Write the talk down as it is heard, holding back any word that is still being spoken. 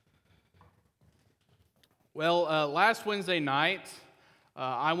Well, last Wednesday night,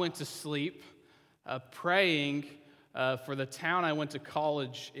 I went to sleep praying for the town I went to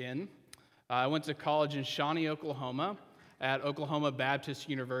college in. I went to college in Shawnee, Oklahoma, at Oklahoma Baptist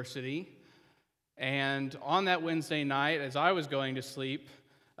University. And on that Wednesday night, as I was going to sleep,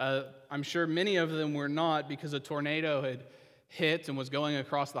 I'm sure many of them were not because a tornado had hit and was going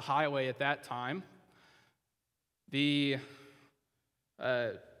across the highway at that time. The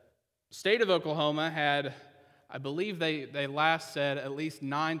state of Oklahoma had, I believe they last said, at least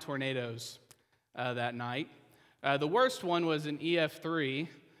 9 tornadoes that night. The worst one was an EF3,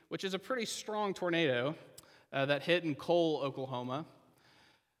 which is a pretty strong tornado that hit in Cole, Oklahoma.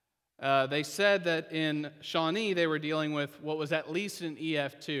 They said that in Shawnee they were dealing with what was at least an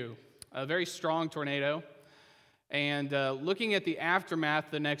EF2, a very strong tornado. And looking at the aftermath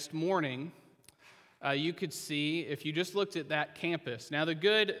the next morning, you could see, if you just looked at that campus. Now, the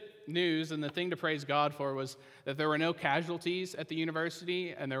good news and the thing to praise God for was that there were no casualties at the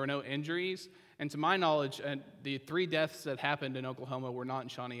university and there were no injuries. And to my knowledge, the 3 deaths that happened in Oklahoma were not in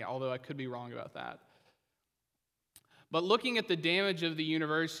Shawnee, although I could be wrong about that. But looking at the damage of the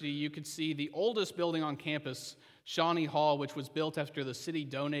university, you could see the oldest building on campus, Shawnee Hall, which was built after the city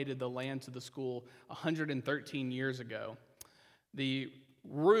donated the land to the school 113 years ago. The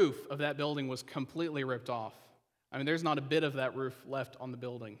roof of that building was completely ripped off. I mean, there's not a bit of that roof left on the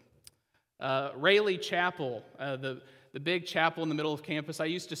building. Rayleigh Chapel, the big chapel in the middle of campus, I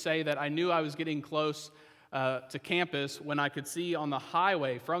used to say that I knew I was getting close to campus when I could see on the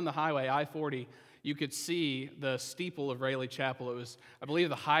highway, from the highway, I-40, you could see the steeple of Rayleigh Chapel. It was, I believe,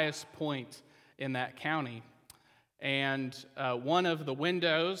 the highest point in that county. And one of the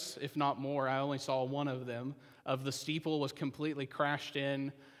windows, if not more, I only saw one of them, of the steeple was completely crashed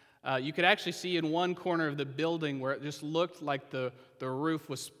in. You could actually see in one corner of the building where it just looked like the roof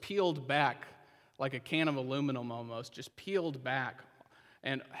was peeled back, like a can of aluminum almost, just peeled back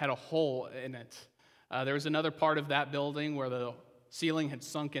and had a hole in it. There was another part of that building where the ceiling had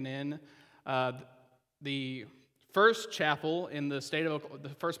sunken in. The first chapel in the state of the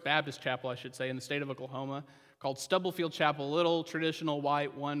first Baptist chapel, I should say, in the state of Oklahoma, called Stubblefield Chapel, a little traditional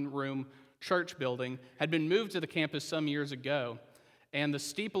white one-room church building, had been moved to the campus some years ago, and the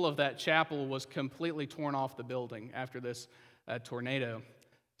steeple of that chapel was completely torn off the building after this tornado.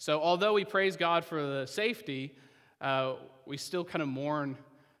 So although we praise God for the safety, we still kind of mourn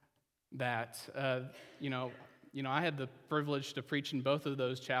that. I had the privilege to preach in both of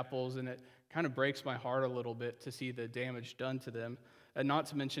those chapels, and it kind of breaks my heart a little bit to see the damage done to them, and not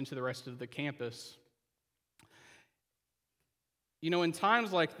to mention to the rest of the campus. In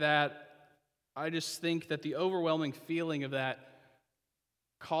times like that, I just think that the overwhelming feeling of that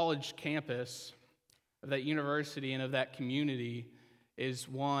college campus, of that university, and of that community is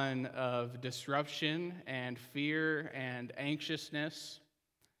one of disruption and fear and anxiousness.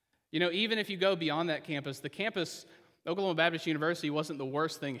 Even if you go beyond that campus, the campus, Oklahoma Baptist University, wasn't the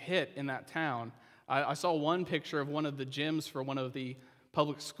worst thing hit in that town. I saw one picture of one of the gyms for one of the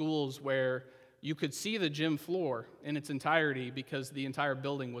public schools where you could see the gym floor in its entirety because the entire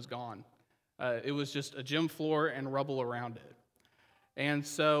building was gone. It was just a gym floor and rubble around it. And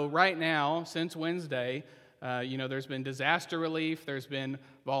so right now, since Wednesday, there's been disaster relief, there's been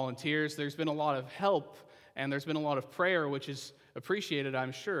volunteers, there's been a lot of help, and there's been a lot of prayer, which is appreciated,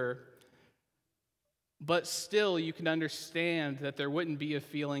 I'm sure. But still, you can understand that there wouldn't be a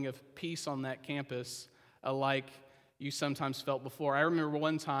feeling of peace on that campus like you sometimes felt before. I remember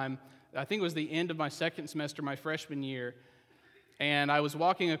one time, I think it was the end of my second semester, my freshman year, and I was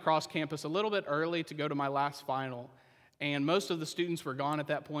walking across campus a little bit early to go to my last final, and most of the students were gone at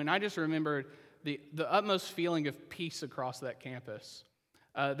that point. I just remembered the utmost feeling of peace across that campus.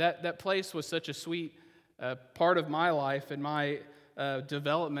 That place was such a sweet part of my life and my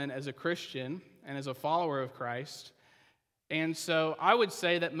development as a Christian and as a follower of Christ. And so I would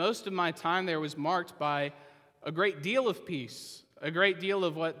say that most of my time there was marked by a great deal of peace, a great deal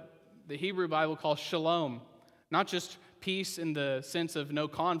of what the Hebrew Bible calls shalom, not just peace in the sense of no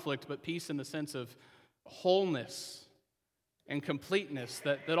conflict, but peace in the sense of wholeness and completeness,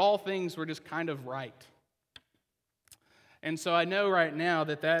 that all things were just kind of right. And so I know right now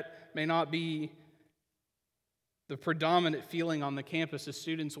that may not be the predominant feeling on the campus as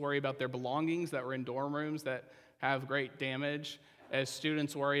students worry about their belongings that were in dorm rooms that have great damage, as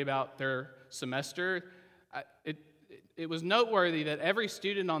students worry about their semester. It was noteworthy that every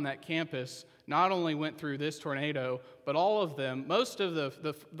student on that campus not only went through this tornado, but all of them, most of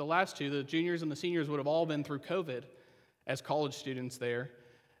the last two, the juniors and the seniors, would have all been through COVID as college students there.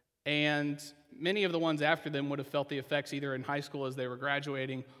 And many of the ones after them would have felt the effects either in high school as they were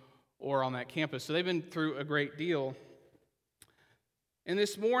graduating or on that campus. So they've been through a great deal. And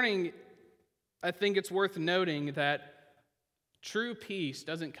this morning, I think it's worth noting that true peace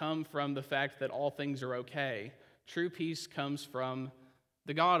doesn't come from the fact that all things are okay. True peace comes from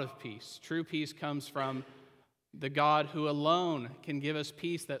the God of peace. True peace comes from the God who alone can give us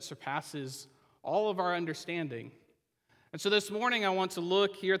peace that surpasses all of our understanding. And so this morning I want to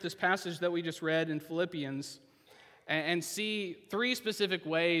look here at this passage that we just read in Philippians and see three specific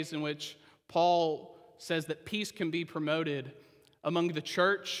ways in which Paul says that peace can be promoted among the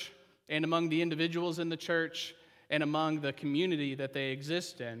church and among the individuals in the church and among the community that they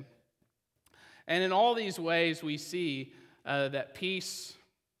exist in. And in all these ways we see that peace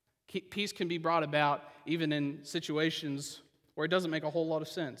can be brought about even in situations where it doesn't make a whole lot of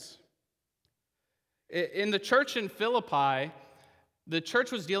sense. In the church in Philippi, the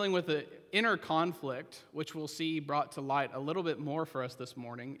church was dealing with an inner conflict, which we'll see brought to light a little bit more for us this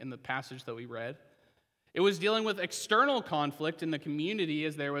morning in the passage that we read. It was dealing with external conflict in the community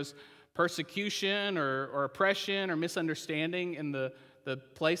as there was persecution or oppression or misunderstanding in the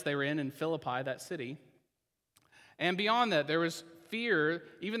place they were in Philippi, that city. And beyond that, there was fear,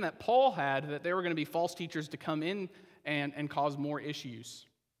 even that Paul had, that there were going to be false teachers to come in and cause more issues.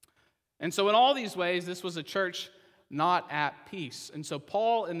 And so in all these ways, this was a church not at peace. And so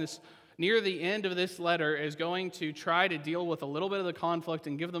Paul, near the end of this letter, is going to try to deal with a little bit of the conflict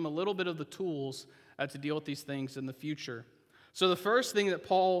and give them a little bit of the tools to deal with these things in the future. So the first thing that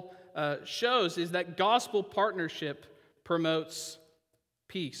Paul shows is that gospel partnership promotes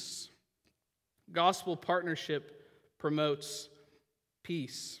peace. Gospel partnership promotes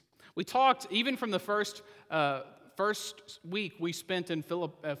peace. We talked, even from the first week we spent in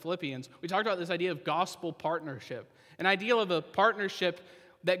Philippians, we talked about this idea of gospel partnership, an ideal of a partnership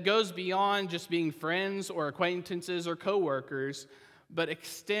that goes beyond just being friends or acquaintances or coworkers, but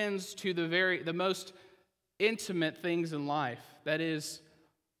extends to the most intimate things in life. That is,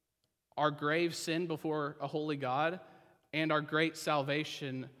 our grave sin before a holy God and our great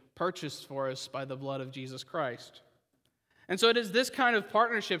salvation purchased for us by the blood of Jesus Christ. And so it is this kind of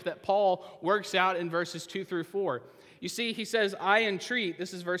partnership that Paul works out in verses 2 through 4. You see, he says, I entreat,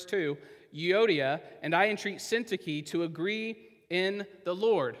 this is verse 2, Euodia, and I entreat Syntyche to agree in the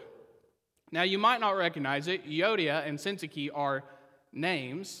Lord. Now, you might not recognize it. Euodia and Syntyche are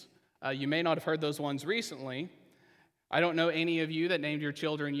names. You may not have heard those ones recently. I don't know any of you that named your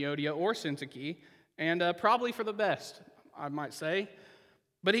children Euodia or Syntyche, and probably for the best, I might say.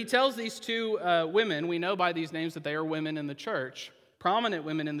 But he tells these two women, we know by these names that they are women in the church, prominent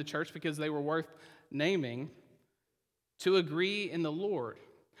women in the church because they were worth naming, to agree in the Lord.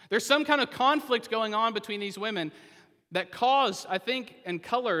 There's some kind of conflict going on between these women that caused, I think, and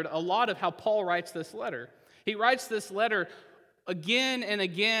colored a lot of how Paul writes this letter. He writes this letter again and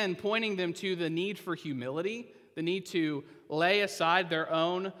again, pointing them to the need for humility, the need to lay aside their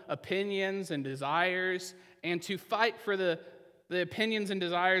own opinions and desires, and to fight for the opinions and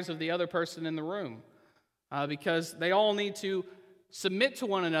desires of the other person in the room. Because they all need to submit to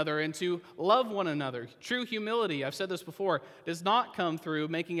one another and to love one another. True humility, I've said this before, does not come through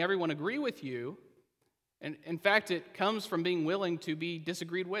making everyone agree with you. And in fact, it comes from being willing to be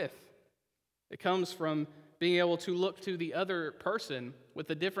disagreed with. It comes from being able to look to the other person with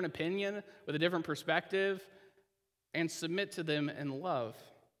a different opinion, with a different perspective, and submit to them in love,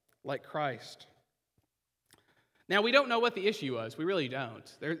 like Christ. Now, we don't know what the issue was. We really don't.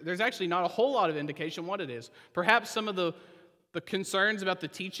 There's actually not a whole lot of indication what it is. Perhaps some of the concerns about the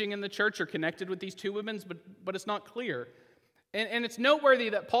teaching in the church are connected with these two women, but it's not clear. And it's noteworthy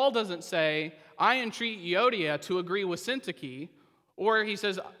that Paul doesn't say, I entreat Euodia to agree with Syntyche, or he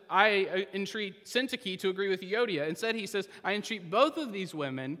says, I entreat Syntyche to agree with Euodia. Instead, he says, I entreat both of these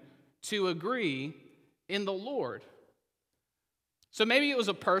women to agree in the Lord. So maybe it was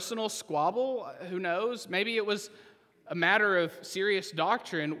a personal squabble, who knows? Maybe it was a matter of serious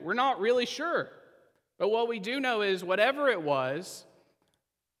doctrine. We're not really sure. But what we do know is whatever it was,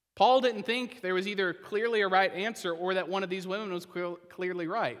 Paul didn't think there was either clearly a right answer or that one of these women was clearly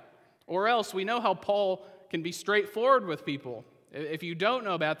right. Or else we know how Paul can be straightforward with people. If you don't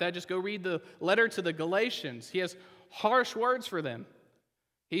know about that, just go read the letter to the Galatians. He has harsh words for them.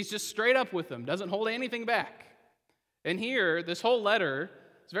 He's just straight up with them, doesn't hold anything back. And here, this whole letter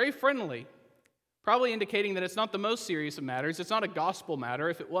is very friendly, probably indicating that it's not the most serious of matters. It's not a gospel matter.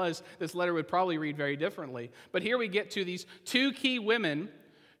 If it was, this letter would probably read very differently. But here we get to these two key women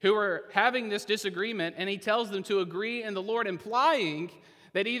who are having this disagreement, and he tells them to agree in the Lord, implying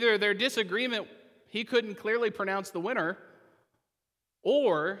that either their disagreement, he couldn't clearly pronounce the winner,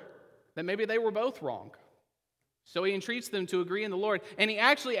 or that maybe they were both wrong. So he entreats them to agree in the Lord, and he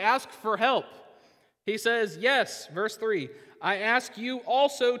actually asks for help. He says, yes, verse 3, I ask you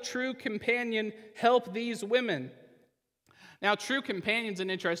also, true companion, help these women. Now, true companion is an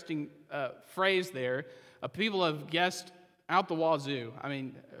interesting phrase there. People have guessed out the wazoo. I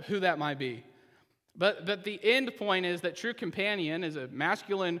mean, who that might be. But the end point is that true companion is a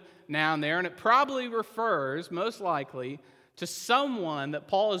masculine noun there, and it probably refers, most likely, to someone that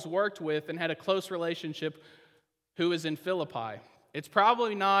Paul has worked with and had a close relationship who is in Philippi. It's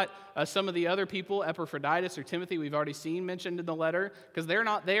probably not some of the other people, Epaphroditus or Timothy, we've already seen mentioned in the letter, because they're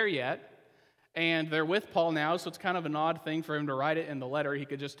not there yet, and they're with Paul now, so it's kind of an odd thing for him to write it in the letter. He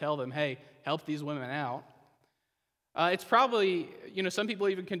could just tell them, hey, help these women out. It's probably, some people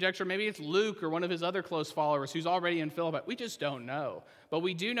even conjecture maybe it's Luke or one of his other close followers who's already in Philippi. We just don't know. But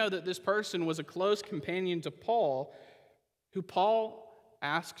we do know that this person was a close companion to Paul, who Paul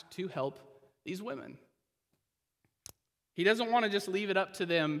asked to help these women. He doesn't want to just leave it up to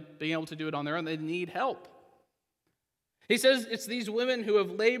them being able to do it on their own. They need help. He says it's these women who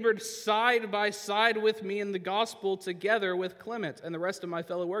have labored side by side with me in the gospel together with Clement and the rest of my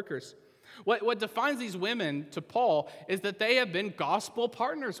fellow workers. What defines these women to Paul is that they have been gospel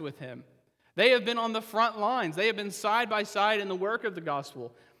partners with him. They have been on the front lines. They have been side by side in the work of the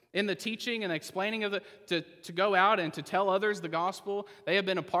gospel, in the teaching and explaining of to go out and to tell others the gospel. They have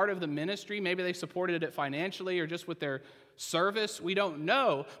been a part of the ministry. Maybe they supported it financially or just with their service. We don't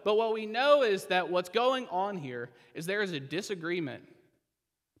know. But what we know is that what's going on here is there is a disagreement.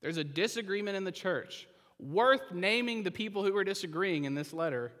 There's a disagreement in the church, worth naming the people who are disagreeing in this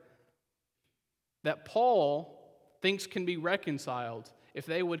letter, that Paul thinks can be reconciled if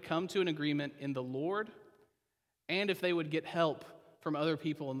they would come to an agreement in the Lord and if they would get help from other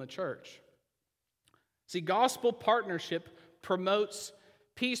people in the church. See, gospel partnership promotes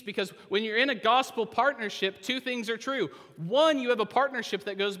peace because when you're in a gospel partnership, two things are true. One, you have a partnership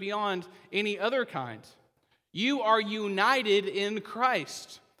that goes beyond any other kind. You are united in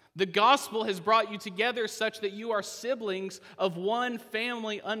Christ. The gospel has brought you together such that you are siblings of one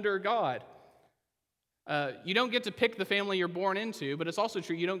family under God. You don't get to pick the family you're born into, but it's also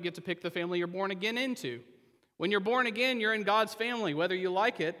true you don't get to pick the family you're born again into. When you're born again, you're in God's family, whether you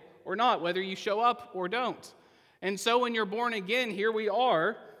like it or not, whether you show up or don't. And so when you're born again, here we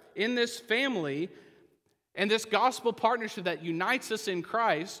are in this family, and this gospel partnership that unites us in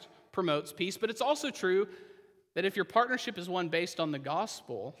Christ promotes peace. But it's also true that if your partnership is one based on the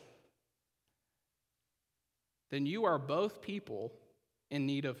gospel, then you are both people in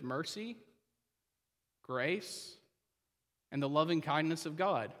need of mercy, grace, and the loving kindness of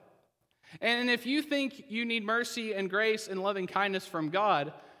God. And if you think you need mercy and grace and loving kindness from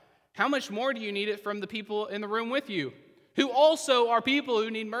God, how much more do you need it from the people in the room with you, who also are people who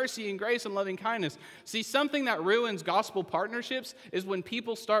need mercy and grace and loving kindness? See, something that ruins gospel partnerships is when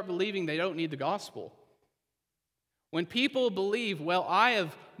people start believing they don't need the gospel. When people believe, well, I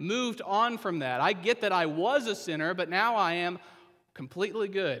have moved on from that. I get that I was a sinner, but now I am completely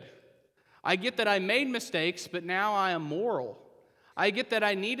good. I get that I made mistakes, but now I am moral. I get that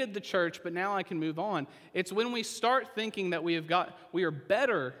I needed the church, but now I can move on. It's when we start thinking that we are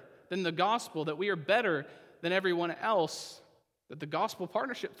better than the gospel, that we are better than everyone else, that the gospel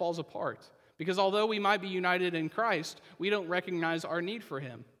partnership falls apart. Because although we might be united in Christ, we don't recognize our need for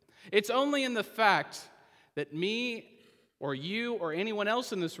him. It's only in the fact that me or you or anyone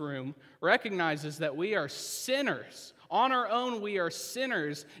else in this room recognizes that we are sinners. On our own, we are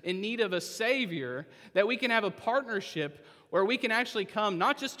sinners in need of a Savior, that we can have a partnership where we can actually come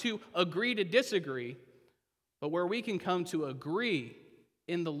not just to agree to disagree, but where we can come to agree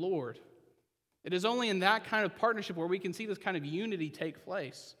in the Lord. It is only in that kind of partnership where we can see this kind of unity take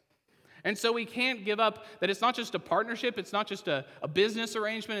place. And so we can't give up that it's not just a partnership, it's not just a business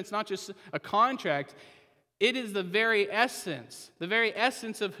arrangement, it's not just a contract. It is the very essence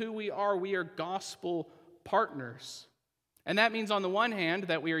of who we are. We are gospel partners. And that means on the one hand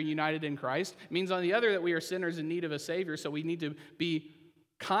that we are united in Christ. It means on the other that we are sinners in need of a Savior, so we need to be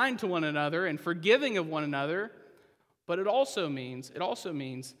kind to one another and forgiving of one another. But it also means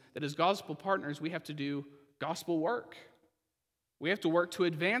that as gospel partners, we have to do gospel work. We have to work to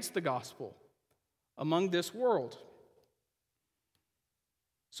advance the gospel among this world.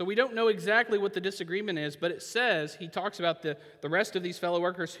 So we don't know exactly what the disagreement is, but it says, he talks about the rest of these fellow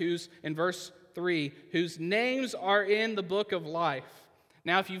workers who's, in verse 3, whose names are in the book of life.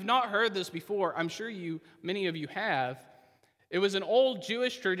 Now, if you've not heard this before, I'm sure many of you have. It was an old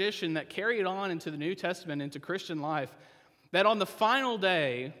Jewish tradition that carried on into the New Testament, into Christian life, that on the final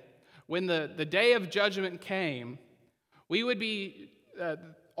day, when the day of judgment came, we would be,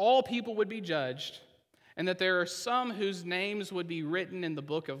 all people would be judged, and that there are some whose names would be written in the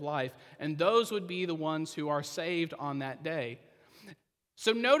book of life, and those would be the ones who are saved on that day.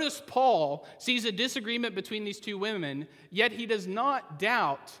 So notice Paul sees a disagreement between these two women, yet he does not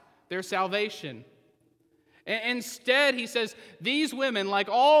doubt their salvation. Instead, he says, these women, like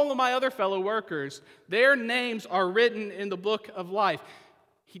all of my other fellow workers, their names are written in the book of life.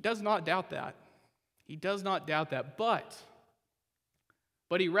 He does not doubt that. He does not doubt that. But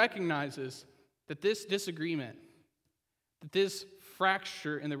he recognizes that this disagreement, that this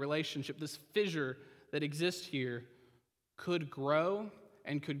fracture in the relationship, this fissure that exists here, could grow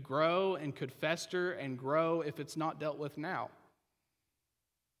and could grow and could fester and grow if it's not dealt with now.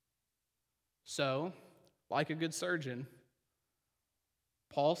 So, like a good surgeon,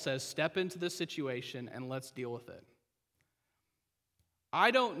 Paul says, step into this situation and let's deal with it.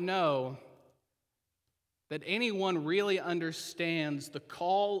 I don't know that anyone really understands the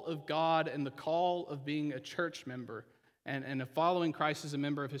call of God and the call of being a church member and of following Christ as a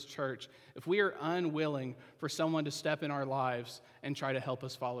member of his church if we are unwilling for someone to step in our lives and try to help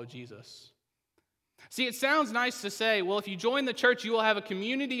us follow Jesus. See, it sounds nice to say, well, if you join the church, you will have a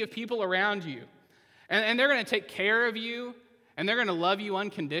community of people around you. And they're going to take care of you, and they're going to love you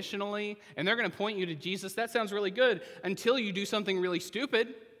unconditionally, and they're going to point you to Jesus. That sounds really good until you do something really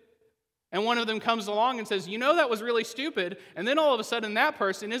stupid. And one of them comes along and says, that was really stupid. And then all of a sudden that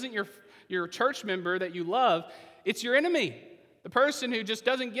person isn't your church member that you love. It's your enemy. The person who just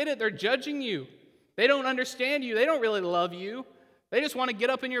doesn't get it, they're judging you. They don't understand you. They don't really love you. They just want to get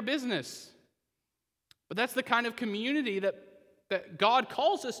up in your business. But that's the kind of community that God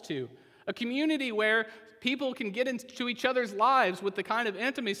calls us to. A community where people can get into each other's lives with the kind of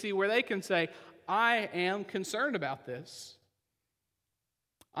intimacy where they can say, I am concerned about this.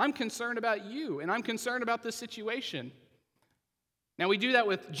 I'm concerned about you, and I'm concerned about this situation. Now, we do that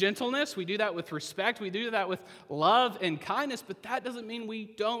with gentleness, we do that with respect, we do that with love and kindness, but that doesn't mean we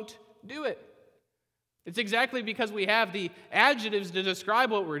don't do it. It's exactly because we have the adjectives to describe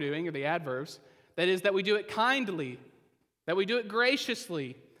what we're doing, or the adverbs, that is, that we do it kindly, that we do it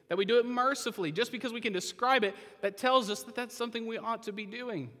graciously, that we do it mercifully. Just because we can describe it, that tells us that that's something we ought to be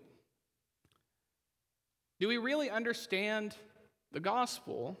doing. Do we really understand the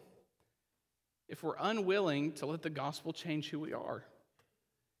gospel if we're unwilling to let the gospel change who we are?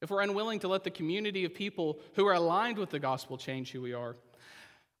 If we're unwilling to let the community of people who are aligned with the gospel change who we are?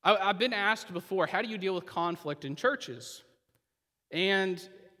 I've been asked before, how do you deal with conflict in churches? And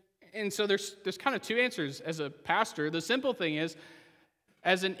so there's kind of two answers as a pastor. The simple thing is,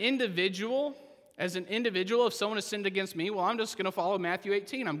 as an individual, if someone has sinned against me, well, I'm just going to follow Matthew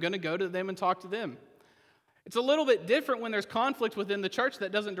 18. I'm going to go to them and talk to them. It's a little bit different when there's conflict within the church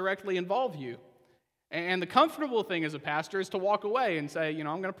that doesn't directly involve you. And the comfortable thing as a pastor is to walk away and say, I'm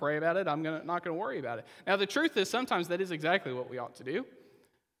going to pray about it. I'm not going to worry about it. Now, the truth is sometimes that is exactly what we ought to do.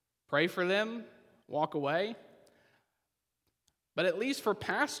 Pray for them, walk away. But at least for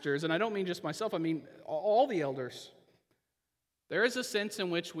pastors, and I don't mean just myself, I mean all the elders, there is a sense in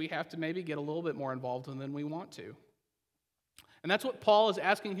which we have to maybe get a little bit more involved than we want to. And that's what Paul is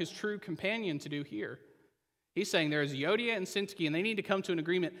asking his true companion to do here. He's saying there is Euodia and Syntyche, and they need to come to an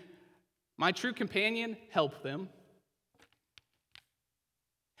agreement. My true companion, help them.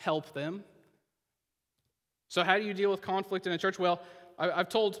 Help them. So how do you deal with conflict in a church? Well, I've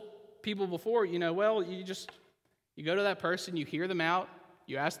told people before, you go to that person, you hear them out,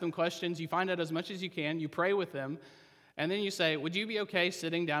 you ask them questions, you find out as much as you can, you pray with them, and then you say, would you be okay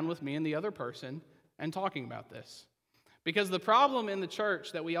sitting down with me and the other person and talking about this? Because the problem in the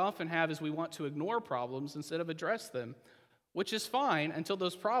church that we often have is we want to ignore problems instead of address them, which is fine until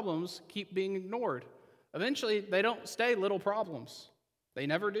those problems keep being ignored. Eventually, they don't stay little problems. They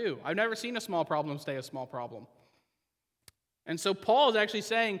never do. I've never seen a small problem stay a small problem. And so Paul is actually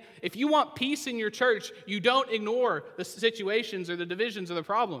saying, if you want peace in your church, you don't ignore the situations or the divisions or the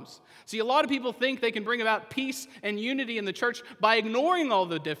problems. See, a lot of people think they can bring about peace and unity in the church by ignoring all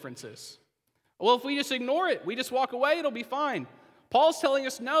the differences. Well, if we just ignore it, we just walk away, it'll be fine. Paul's telling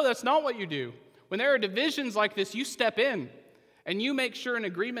us, no, that's not what you do. When there are divisions like this, you step in and you make sure an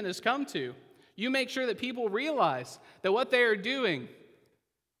agreement is come to. You make sure that people realize that what they are doing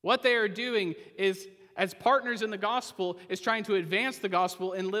is, as partners in the gospel, is trying to advance the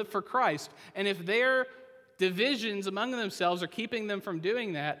gospel and live for Christ. And if their divisions among themselves are keeping them from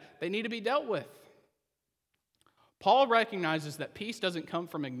doing that, they need to be dealt with. Paul recognizes that peace doesn't come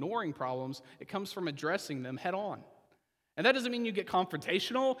from ignoring problems, it comes from addressing them head on. And that doesn't mean you get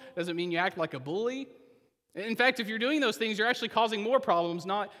confrontational, doesn't mean you act like a bully. In fact, if you're doing those things, you're actually causing more problems,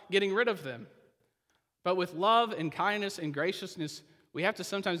 not getting rid of them. But with love and kindness and graciousness, we have to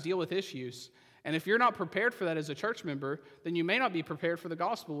sometimes deal with issues. And if you're not prepared for that as a church member, then you may not be prepared for the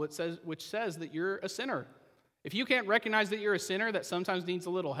gospel, which says that you're a sinner. If you can't recognize that you're a sinner that sometimes needs a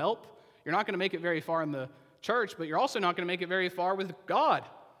little help, you're not going to make it very far in the church, but you're also not going to make it very far with God.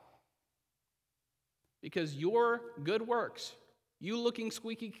 Because your good works, you looking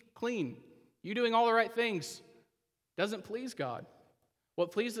squeaky clean, you doing all the right things, doesn't please God.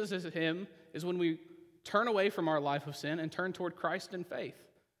 What pleases Him is when we turn away from our life of sin and turn toward Christ in faith.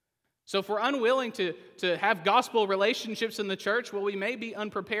 So if we're unwilling to have gospel relationships in the church, well, we may be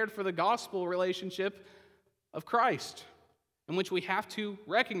unprepared for the gospel relationship of Christ, in which we have to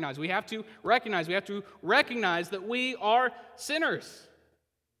recognize. We have to recognize that we are sinners.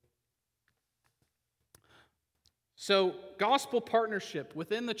 So gospel partnership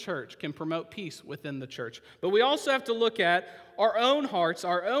within the church can promote peace within the church. But we also have to look at our own hearts,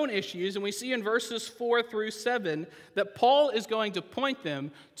 our own issues, and we see in verses 4 through 7 that Paul is going to point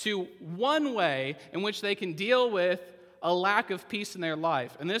them to one way in which they can deal with a lack of peace in their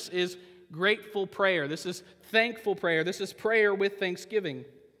life. And this is grateful prayer. This is thankful prayer. This is prayer with thanksgiving.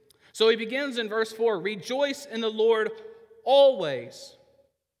 So he begins in verse 4, rejoice in the Lord always.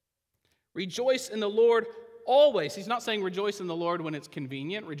 Rejoice in the Lord always. He's not saying rejoice in the Lord when it's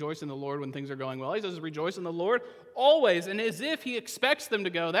convenient, rejoice in the Lord when things are going well. He says rejoice in the Lord always. And as if he expects them to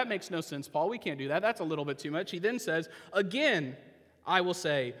go, that makes no sense, Paul. We can't do that. That's a little bit too much. He then says, again, I will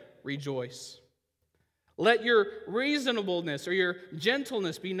say rejoice. Let your reasonableness or your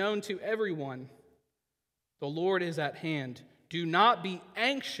gentleness be known to everyone. The Lord is at hand. Do not be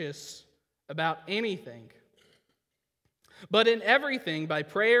anxious about anything, but in everything, by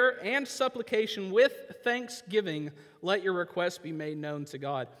prayer and supplication with thanksgiving, let your requests be made known to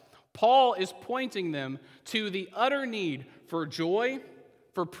God. Paul is pointing them to the utter need for joy,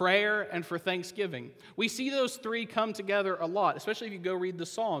 for prayer, and for thanksgiving. We see those three come together a lot, especially if you go read the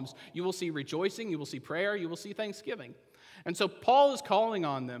Psalms. You will see rejoicing, you will see prayer, you will see thanksgiving. And so Paul is calling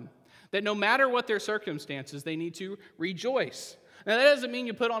on them that no matter what their circumstances, they need to rejoice. Now, that doesn't mean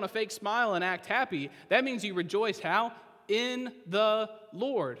you put on a fake smile and act happy. That means you rejoice how? In the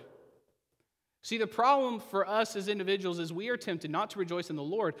Lord. See, the problem for us as individuals is we are tempted not to rejoice in the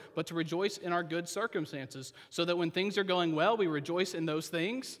Lord, but to rejoice in our good circumstances, so that when things are going well, we rejoice in those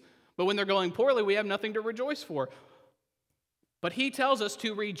things, but when they're going poorly, we have nothing to rejoice for. But he tells us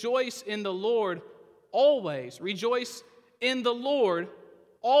to rejoice in the Lord always. Rejoice in the Lord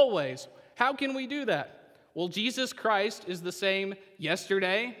always. How can we do that? Well, Jesus Christ is the same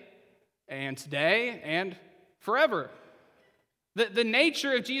yesterday and today and forever. The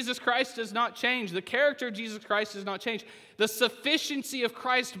nature of Jesus Christ does not change. The character of Jesus Christ does not change. The sufficiency of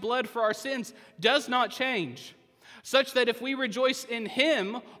Christ's blood for our sins does not change. Such that if we rejoice in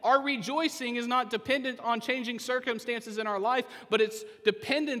Him, our rejoicing is not dependent on changing circumstances in our life, but it's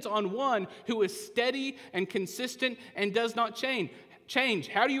dependent on one who is steady and consistent and does not change.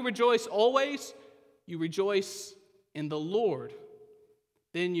 How do you rejoice always? You rejoice in the Lord.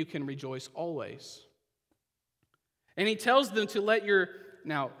 Then you can rejoice always. And he tells them to let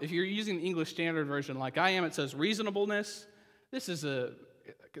now, if you're using the English Standard Version like I am, it says reasonableness.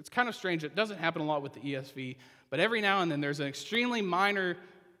 It's kind of strange. It doesn't happen a lot with the ESV, but every now and then there's an extremely minor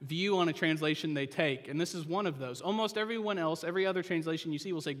view on a translation they take, and this is one of those. Almost everyone else, every other translation you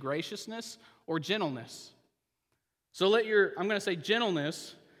see will say graciousness or gentleness. So let I'm going to say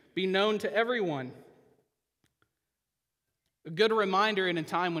gentleness be known to everyone. A good reminder in a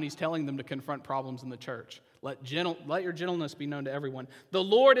time when he's telling them to confront problems in the church. Let your gentleness be known to everyone. The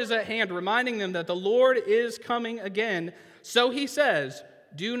Lord is at hand, reminding them that the Lord is coming again. So he says,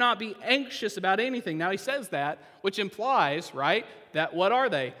 do not be anxious about anything. Now he says that, which implies, right, that what are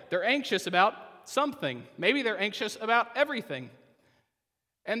they? They're anxious about something. Maybe they're anxious about everything.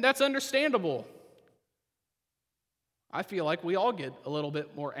 And that's understandable. I feel like we all get a little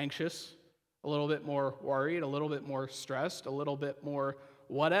bit more anxious, a little bit more worried, a little bit more stressed, a little bit more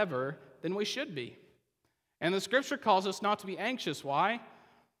whatever than we should be. And the Scripture calls us not to be anxious. Why?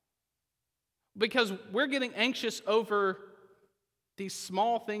 Because we're getting anxious over these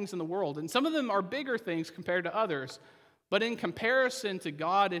small things in the world. And some of them are bigger things compared to others. But in comparison to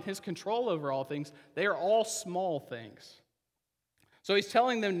God and His control over all things, they are all small things. So He's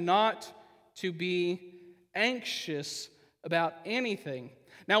telling them not to be anxious about anything.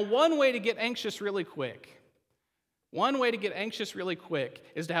 Now, one way to get anxious really quick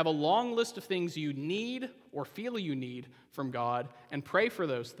is to have a long list of things you need or feel you need from God and pray for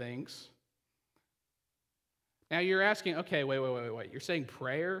those things. Now you're asking, okay, wait. You're saying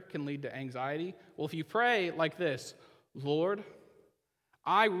prayer can lead to anxiety? Well, if you pray like this, Lord,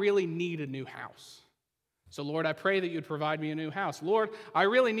 I really need a new house. So, Lord, I pray that you'd provide me a new house. Lord, I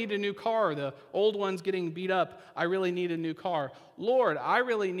really need a new car. The old one's getting beat up. I really need a new car. Lord, I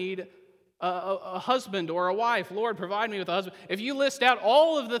really need a husband or a wife. Lord, provide me with a husband. If you list out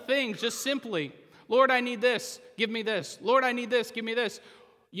all of the things just simply, Lord, I need this, give me this. Lord, I need this, give me this.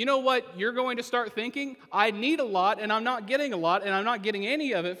 You know what you're going to start thinking? I need a lot, and I'm not getting a lot, and I'm not getting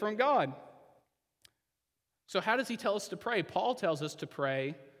any of it from God. So how does he tell us to pray? Paul tells us to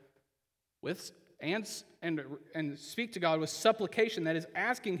pray with and speak to God with supplication, that is,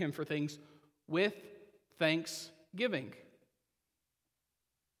 asking him for things with thanksgiving.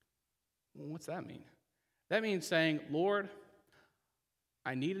 What's that mean? That means saying, Lord,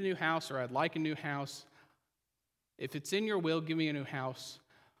 I need a new house, or I'd like a new house. If it's in your will, give me a new house.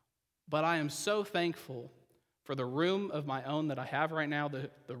 But I am so thankful for the room of my own that I have right now, the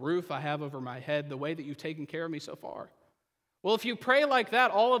roof I have over my head, the way that you've taken care of me so far. Well, if you pray like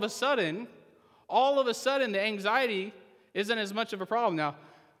that, all of a sudden, the anxiety isn't as much of a problem now,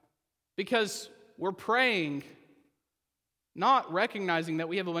 because we're praying, not recognizing that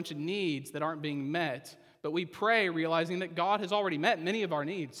we have a bunch of needs that aren't being met, but we pray realizing that God has already met many of our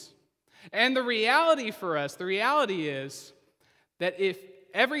needs. And the reality is that if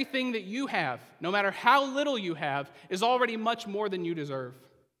everything that you have, no matter how little you have, is already much more than you deserve.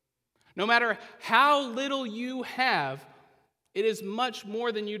 No matter how little you have, it is much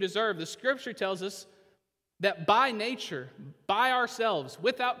more than you deserve. The scripture tells us that by nature, by ourselves,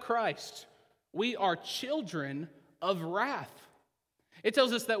 without Christ, we are children of wrath. It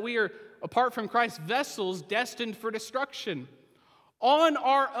tells us that we are, apart from Christ, vessels destined for destruction. On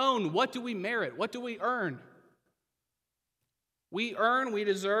our own, what do we merit? What do we earn? We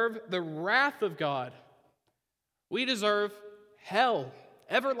deserve the wrath of God. We deserve hell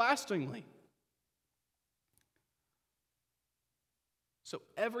everlastingly. So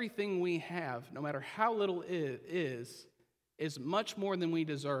everything we have, no matter how little it is much more than we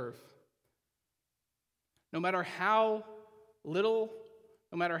deserve. No matter how little,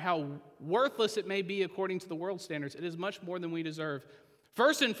 no matter how worthless it may be according to the world's standards, it is much more than we deserve.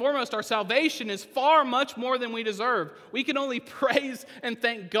 First and foremost, our salvation is far much more than we deserve. We can only praise and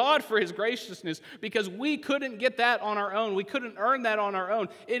thank God for his graciousness because we couldn't get that on our own. We couldn't earn that on our own.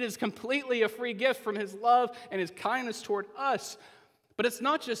 It is completely a free gift from his love and his kindness toward us. But it's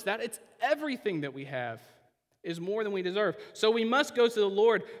not just that, it's everything that we have is more than we deserve. So we must go to the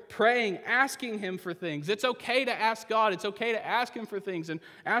Lord praying, asking him for things. It's okay to ask God. It's okay to ask him for things and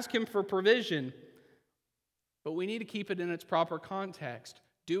ask him for provision. But we need to keep it in its proper context.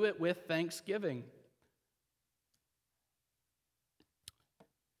 Do it with thanksgiving.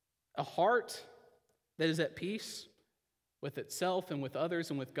 A heart that is at peace with itself and with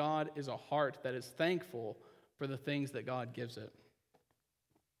others and with God is a heart that is thankful for the things that God gives it.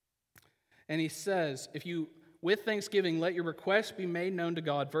 And he says, if you, with thanksgiving, let your requests be made known to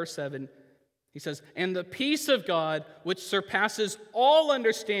God. Verse 7, he says, and the peace of God, which surpasses all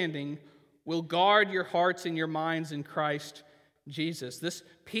understanding, will guard your hearts and your minds in Christ Jesus. This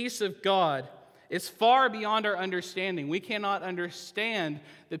peace of God is far beyond our understanding. We cannot understand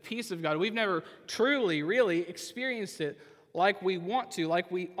the peace of God. We've never truly, really experienced it like we want to, like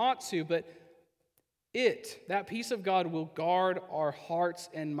we ought to, but that peace of God will guard our hearts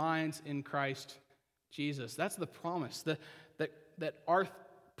and minds in Christ Jesus. That's the promise, that our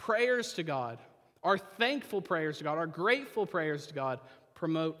prayers to God, our thankful prayers to God, our grateful prayers to God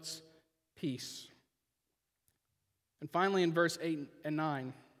promotes peace. And finally in verse 8 and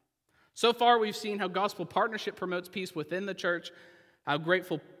 9, so far we've seen how gospel partnership promotes peace within the church, how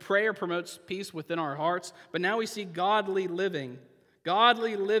grateful prayer promotes peace within our hearts, but now we see godly living.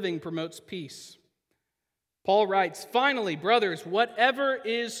 Godly living promotes peace. Paul writes, finally, brothers, whatever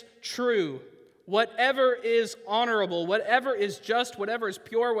is true, whatever is honorable, whatever is just, whatever is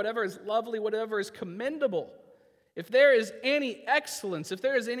pure, whatever is lovely, whatever is commendable, if there is any excellence, if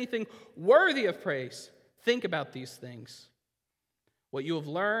there is anything worthy of praise, think about these things. What you have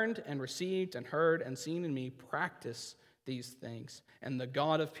learned and received and heard and seen in me, practice these things, and the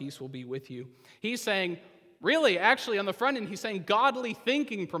God of peace will be with you. He's saying, really, actually, on the front end, he's saying godly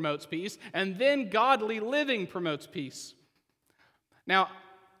thinking promotes peace, and then godly living promotes peace. Now,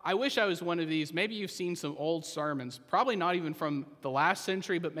 I wish I was one of these. Maybe you've seen some old sermons, probably not even from the last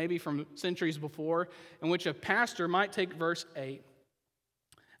century, but maybe from centuries before, in which a pastor might take verse 8.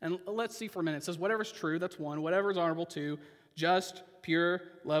 And let's see for a minute. It says, whatever's true, that's 1. Whatever's honorable, 2. Just, pure,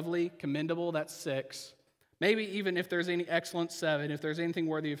 lovely, commendable, that's 6. Maybe even if there's any excellence, 7. If there's anything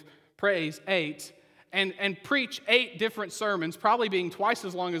worthy of praise, 8. And preach 8 different sermons, probably being twice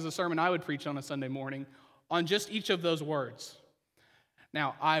as long as the sermon I would preach on a Sunday morning, on just each of those words.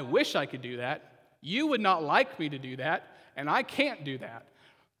 Now, I wish I could do that, You would not like me to do that, and I can't do that.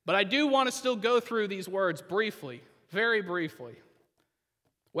 But I do want to still go through these words briefly, very briefly.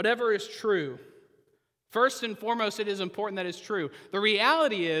 Whatever is true. First and foremost, it is important that it's true. The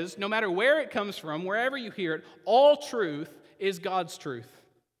reality is, no matter where it comes from, wherever you hear it, all truth is God's truth.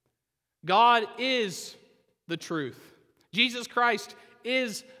 God is the truth. Jesus Christ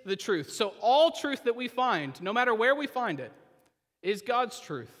is the truth. So all truth that we find, no matter where we find it, is God's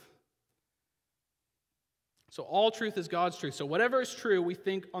truth. So all truth is God's truth. So whatever is true, we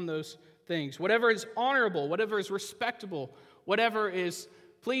think on those things. Whatever is honorable, whatever is respectable, whatever is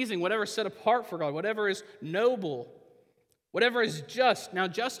pleasing, whatever is set apart for God, whatever is noble, whatever is just. Now,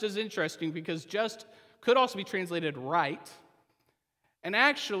 just is interesting because just could also be translated right. And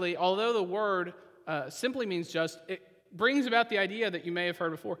actually, although the word simply means just, it brings about the idea that you may have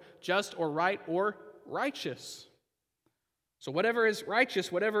heard before, just or right or righteous. So whatever is righteous,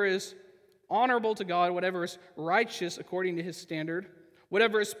 whatever is honorable to God, whatever is righteous according to his standard,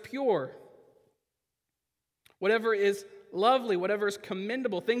 whatever is pure, whatever is lovely, whatever is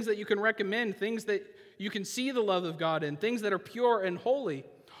commendable, things that you can recommend, things that you can see the love of God in, things that are pure and holy.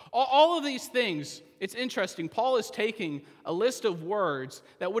 All of these things, it's interesting. Paul is taking a list of words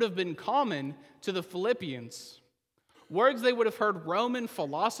that would have been common to the Philippians, words they would have heard Roman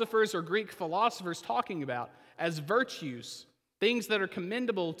philosophers or Greek philosophers talking about as virtues, things that are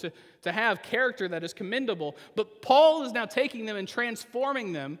commendable to have, character that is commendable. But Paul is now taking them and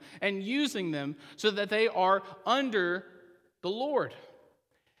transforming them and using them so that they are under the Lord.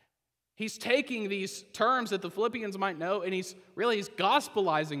 He's taking these terms that the Philippians might know, and he's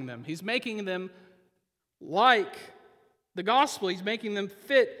gospelizing them. He's making them like the gospel. He's making them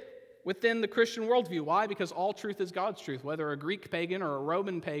fit within the Christian worldview. Why? Because all truth is God's truth. Whether a Greek pagan or a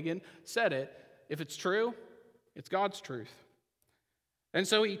Roman pagan said it, if it's true, it's God's truth. And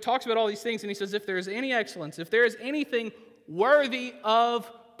so he talks about all these things, and he says, if there is any excellence, if there is anything worthy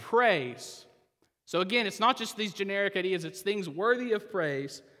of praise. So again, it's not just these generic ideas, it's things worthy of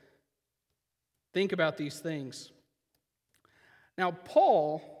praise. Think about these things. Now,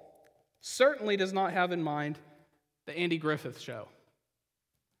 Paul certainly does not have in mind the Andy Griffith Show.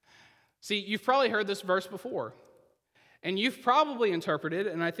 See, you've probably heard this verse before, and you've probably interpreted,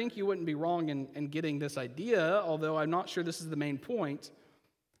 and I think you wouldn't be wrong in getting this idea, although I'm not sure this is the main point,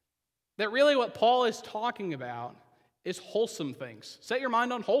 that really what Paul is talking about is wholesome things. Set your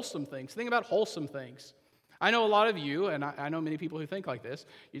mind on wholesome things. Think about wholesome things. I know a lot of you, and I know many people who think like this.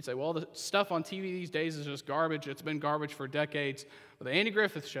 You'd say, well, the stuff on TV these days is just garbage. It's been garbage for decades. But the Andy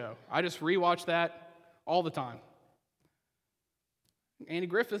Griffith Show, I just rewatch that all the time. Andy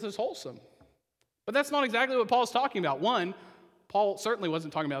Griffith is wholesome. But that's not exactly what Paul's talking about. One, Paul certainly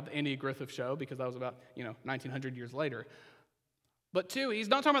wasn't talking about the Andy Griffith Show because that was about, 1900 years later. But two, he's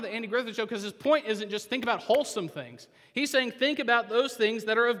not talking about the Andy Griffith Show because his point isn't just think about wholesome things. He's saying think about those things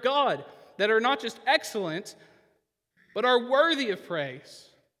that are of God, that are not just excellent, but are worthy of praise.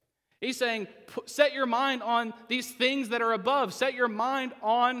 He's saying set your mind on these things that are above. Set your mind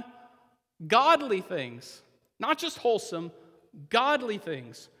on godly things, not just wholesome, godly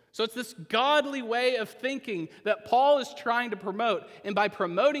things. So it's this godly way of thinking that Paul is trying to promote. And by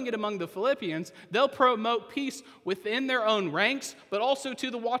promoting it among the Philippians, they'll promote peace within their own ranks, but also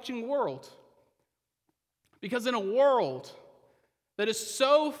to the watching world. Because in a world that is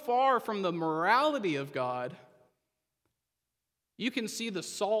so far from the morality of God, you can see the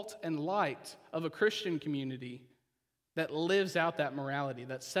salt and light of a Christian community that lives out that morality,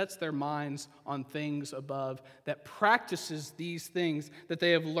 that sets their minds on things above, that practices these things that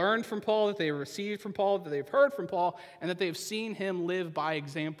they have learned from Paul, that they have received from Paul, that they've heard from Paul, and that they have seen him live by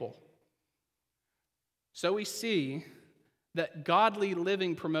example. So we see that godly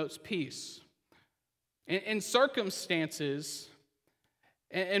living promotes peace. In circumstances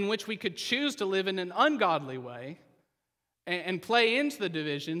in which we could choose to live in an ungodly way and play into the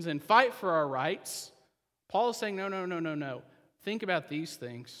divisions and fight for our rights, Paul is saying, no. Think about these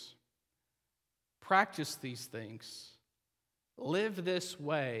things. Practice these things. Live this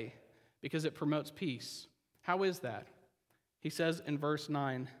way because it promotes peace. How is that? He says in verse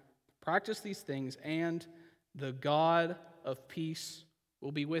 9, practice these things and the God of peace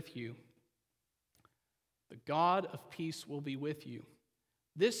will be with you. The God of peace will be with you.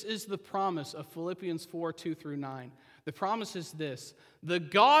 This is the promise of Philippians 4, 2 through 9. The promise is this: the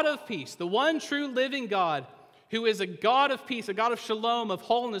God of peace, the one true living God, who is a God of peace, a God of shalom, of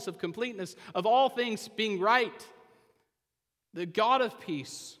wholeness, of completeness, of all things being right, the God of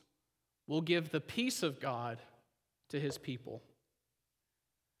peace will give the peace of God to his people.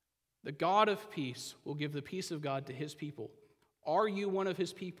 The God of peace will give the peace of God to his people. Are you one of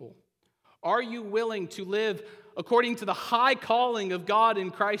his people? Are you willing to live according to the high calling of God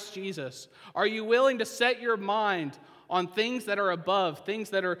in Christ Jesus? Are you willing to set your mind on things that are above, things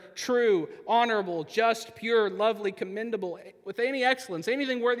that are true, honorable, just, pure, lovely, commendable, with any excellence,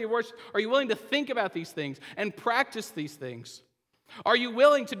 anything worthy of worship? Are you willing to think about these things and practice these things? Are you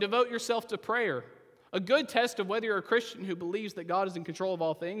willing to devote yourself to prayer? A good test of whether you're a Christian who believes that God is in control of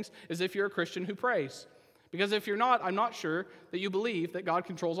all things is if you're a Christian who prays. Because if you're not, I'm not sure that you believe that God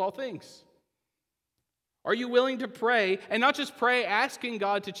controls all things. Are you willing to pray, and not just pray asking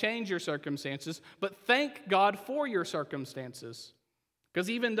God to change your circumstances, but thank God for your circumstances? Because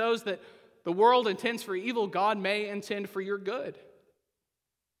even those that the world intends for evil, God may intend for your good.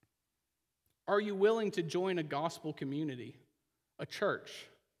 Are you willing to join a gospel community, a church,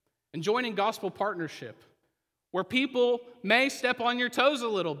 and join in gospel partnership, where people may step on your toes a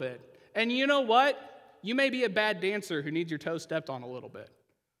little bit? And you know what? You may be a bad dancer who needs your toes stepped on a little bit,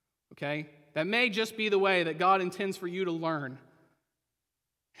 okay? That may just be the way that God intends for you to learn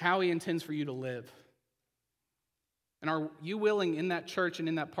how He intends for you to live. And are you willing in that church and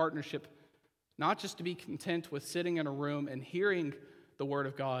in that partnership not just to be content with sitting in a room and hearing the Word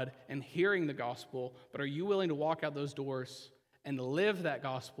of God and hearing the gospel, but are you willing to walk out those doors and live that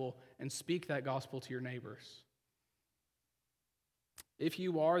gospel and speak that gospel to your neighbors? If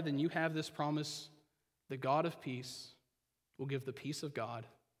you are, then you have this promise: the God of peace will give the peace of God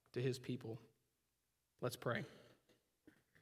to His people. Let's pray.